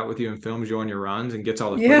actually comes out with you and films you on your runs and gets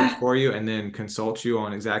all the footage for you and then consults you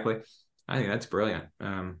on exactly, I think that's brilliant.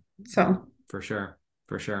 So for sure.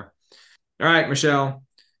 All right, Michelle.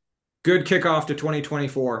 Good kickoff to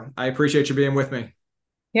 2024. I appreciate you being with me.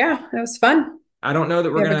 Yeah, it was fun. I don't know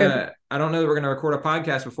that we're gonna record a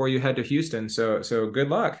podcast before you head to Houston. So good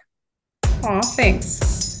luck. Aw,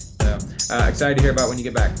 thanks. So, excited to hear about when you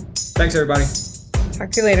get back. Thanks, everybody. Talk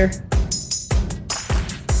to you later.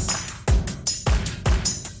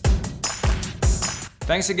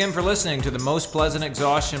 Thanks again for listening to the Most Pleasant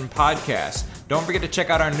Exhaustion podcast. Don't forget to check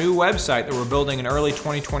out our new website that we're building in early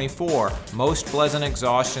 2024,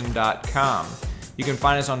 mostpleasantexhaustion.com. You can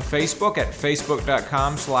find us on Facebook at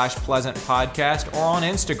facebook.com/pleasantpodcast or on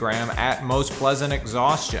Instagram at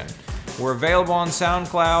mostpleasantexhaustion. We're available on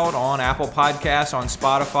SoundCloud, on Apple Podcasts, on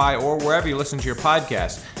Spotify, or wherever you listen to your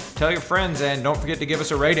podcasts. Tell your friends and don't forget to give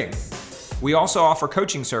us a rating. We also offer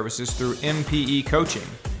coaching services through MPE Coaching.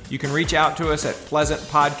 You can reach out to us at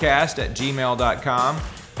pleasantpodcast@gmail.com,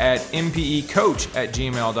 at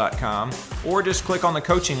mpecoach@gmail.com, or just click on the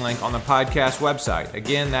coaching link on the podcast website.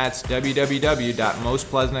 Again, that's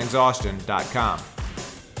www.mostpleasantexhaustion.com.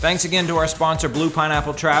 Thanks again to our sponsor, Blue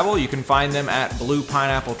Pineapple Travel. You can find them at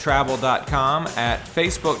bluepineappletravel.com, at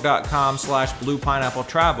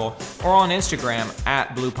facebook.com/bluepineappletravel, or on Instagram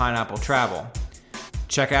at bluepineappletravel.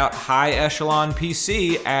 Check out High Echelon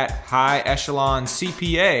PC at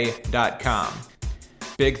highecheloncpa.com.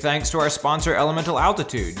 Big thanks to our sponsor, Elemental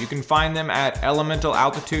Altitude. You can find them at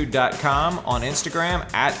elementalaltitude.com, on Instagram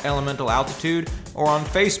at elementalaltitude, or on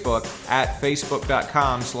Facebook at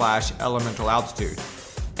facebook.com/elementalaltitude.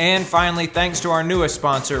 And finally, thanks to our newest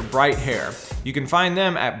sponsor, Bright Hair. You can find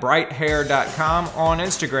them at brighthair.com or on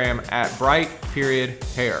Instagram at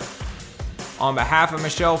bright.hair. On behalf of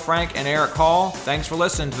Michelle Frank and Eric Hall, thanks for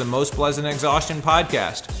listening to the Most Pleasant Exhaustion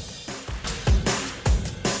podcast.